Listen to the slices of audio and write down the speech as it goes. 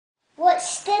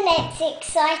What's the next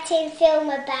exciting film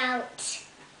about?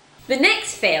 The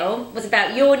next film was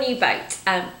about your new boat,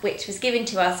 which was given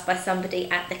to us by somebody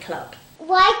at the club.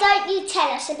 Why don't you tell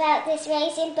us about this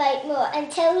amazing boat more and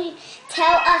tell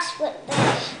us what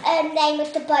the name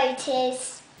of the boat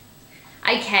is?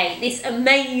 Okay, this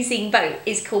amazing boat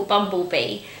is called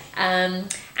BumbleBee,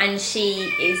 and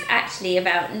she is actually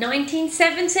about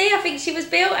 1970, I think she was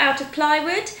built out of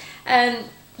plywood.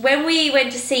 When we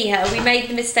went to see her, we made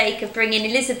the mistake of bringing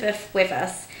Elizabeth with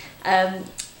us,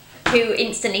 who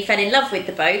instantly fell in love with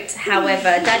the boat. However,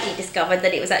 Daddy discovered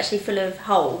that it was actually full of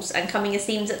holes and coming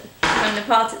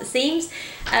apart at the seams.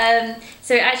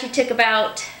 So it actually took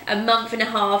about a month and a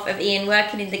half of Ian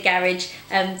working in the garage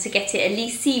to get it at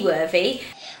least seaworthy.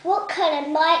 What colour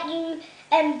might you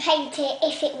paint it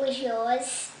if it was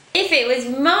yours? If it was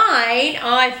mine,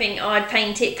 I think I'd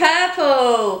paint it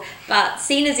purple. But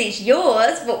seeing as it's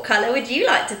yours, what colour would you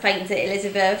like to paint it,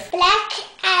 Elizabeth? Black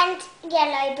and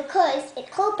yellow, because it's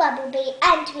called BumbleBee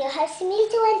and we'll have some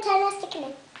little antennas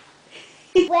sticking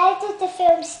in. Where did the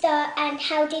film start and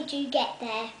how did you get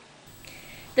there?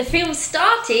 The film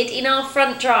started in our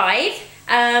front drive,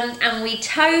 and we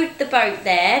towed the boat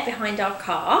there behind our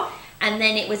car. And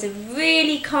then it was a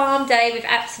really calm day with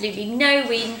absolutely no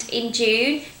wind in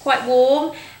June, quite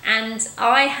warm. And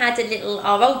I had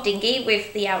our old dinghy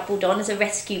with the outboard on as a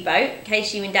rescue boat in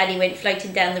case you and Daddy went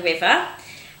floating down the river.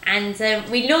 And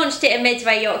we launched it at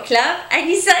Medway Yacht Club and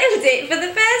you sailed it for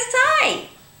the first time.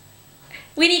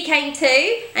 Winnie came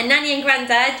too, and Nanny and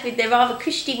Grandad, with their rather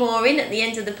cushy mooring at the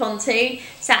end of the pontoon,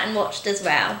 sat and watched as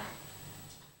well.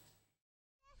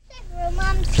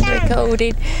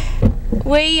 Recorded.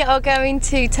 We are going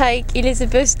to take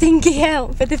Elizabeth's dinghy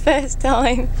out for the first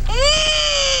time.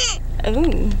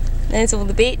 Oh, there's all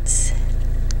the bits.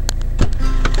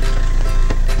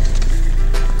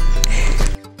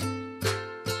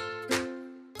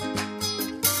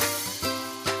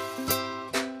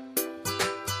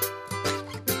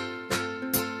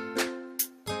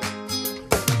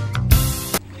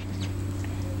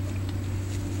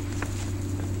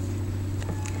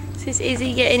 This is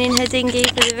Izzy getting in her dinghy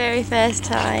for the very first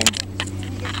time.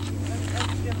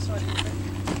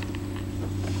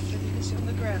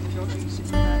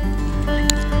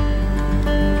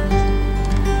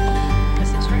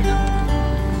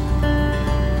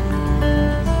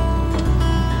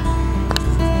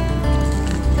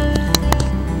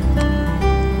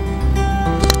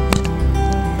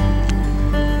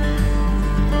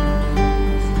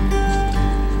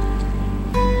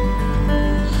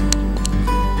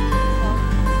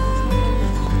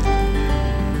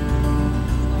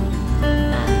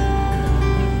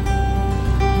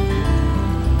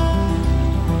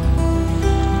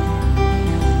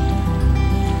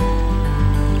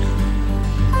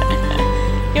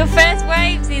 Your first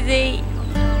waves, Izzy.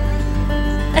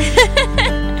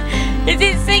 Is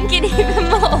it sinking even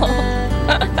more?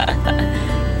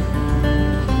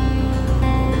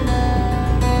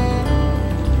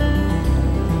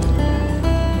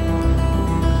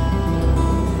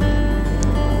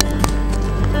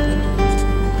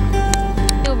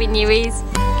 It'll be newies.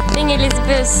 I think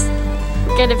Elizabeth's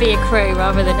going to be a crew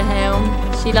rather than a helm.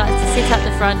 She likes to sit at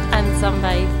the front and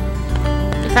sunbathe.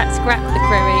 In fact, scrap the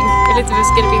crewing. Elizabeth's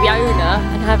going to be the owner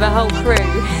and have a whole crew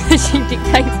that she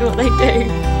dictates what they do.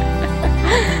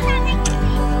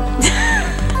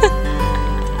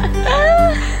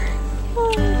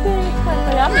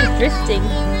 Well, I'm just drifting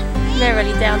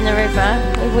merrily down the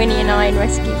river with Winnie and I in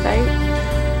rescue boat.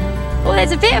 Oh,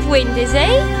 there's a bit of wind, is he?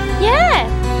 Yeah,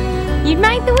 you've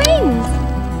made the wind.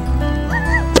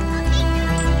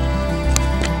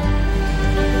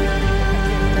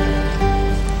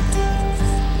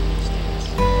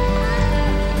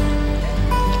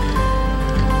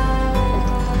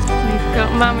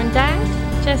 Got Mum and Dad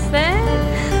just there.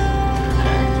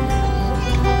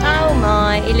 Oh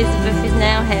my, Elizabeth is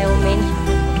now helming.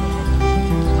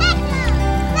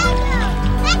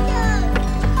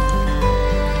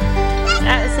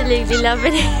 Absolutely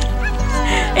loving it.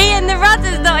 Ian, the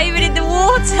rudder's not even in the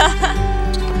water.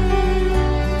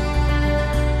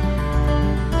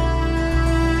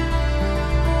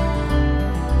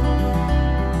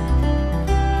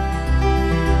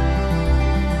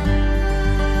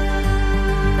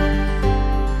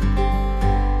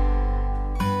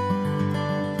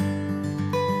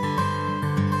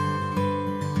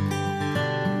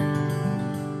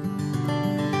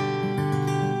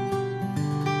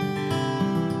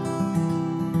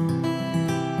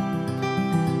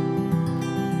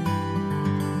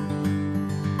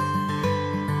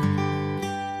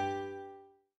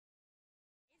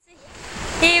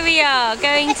 Here we are,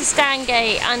 going to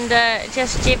Stangate under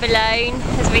just Jib alone,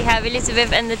 as we have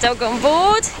Elizabeth and the dog on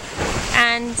board,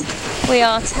 and we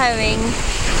are towing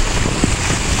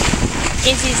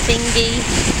Izzys dinghy.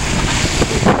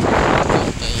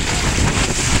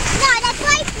 No, they're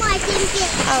both my dinghy.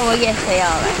 Oh well, yes they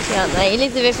are actually, aren't they?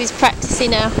 Elizabeth is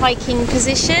practising her hiking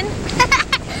position.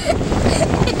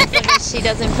 She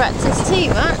doesn't practice too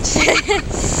much.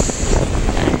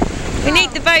 We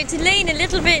need the boat to lean a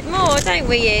little bit more, don't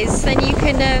we, Iz? Then you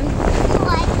can,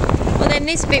 well then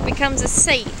this bit becomes a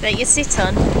seat that you sit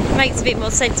on. It makes a bit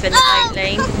more sense when the boat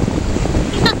leans.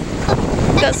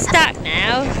 Got stuck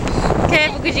now.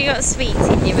 Careful because you got sweets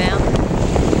in your mouth.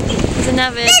 There's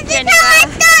another Jennifer. This is how I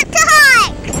start to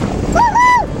hike!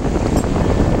 Woohoo!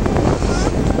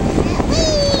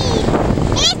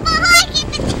 Here's my hiking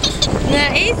position!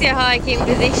 That is your hiking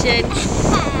position.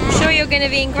 I'm sure you're going to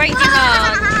be in great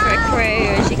demand for a crew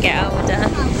as you get older.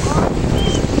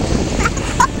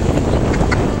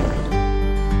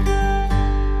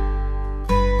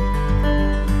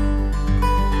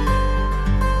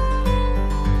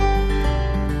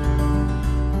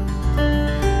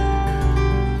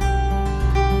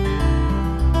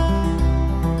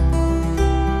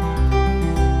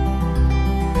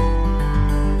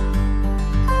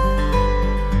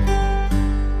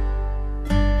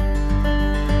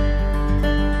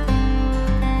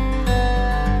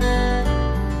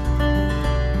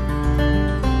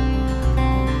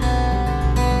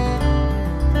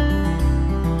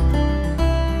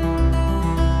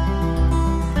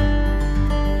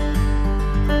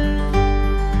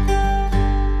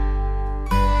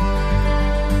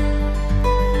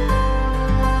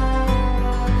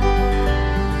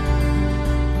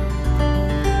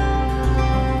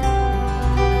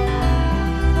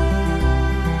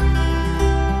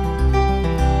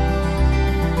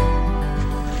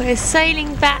 We're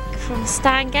sailing back from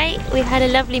Stangate. We had a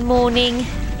lovely morning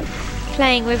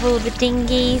playing with all the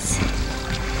dinghies.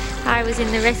 I was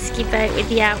in the rescue boat with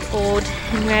the outboard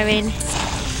and Rowan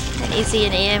and Izzy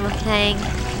and Ian were playing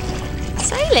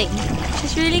sailing, which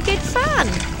is really good fun.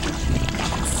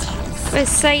 We're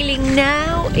sailing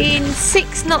now in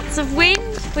 6 knots of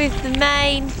wind with the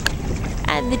main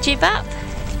and the jib up.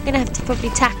 I'm gonna have to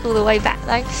probably tack all the way back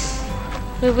though.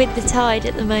 We're with the tide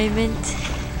at the moment.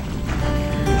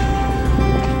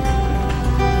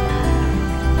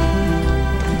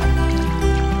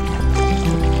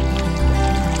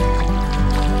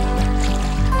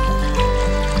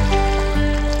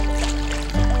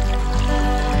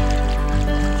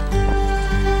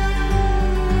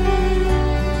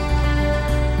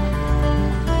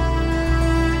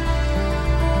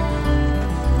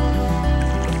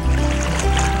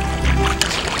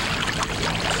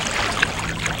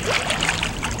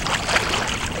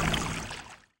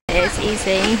 It's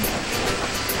easy.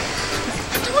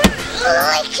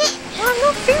 I'm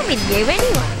not filming you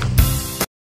anyway.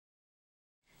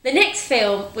 The next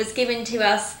film was given to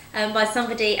us by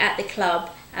somebody at the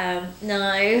club.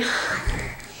 No.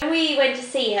 When we went to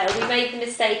see her, we made the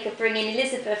mistake of bringing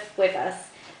Elizabeth with us,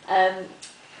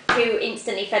 who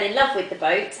instantly fell in love with the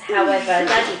boat. However,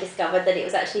 Daddy discovered that it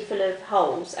was actually full of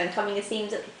holes and coming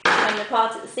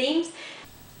apart at the seams.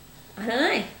 I don't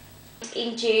know.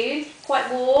 In June, quite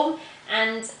warm,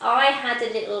 and I had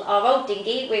our old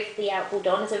dinghy with the outboard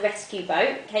on as a rescue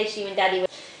boat in case you and Daddy were.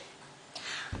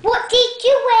 What did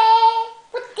you wear?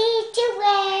 What did you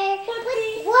wear?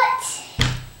 What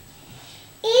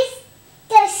is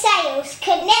the sails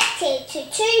connected to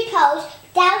 2 poles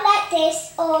down like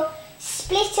this or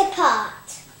split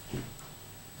apart?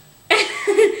 But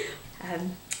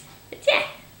yeah,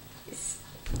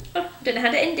 I don't know how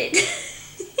to end it.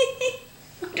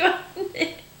 What do I end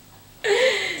it?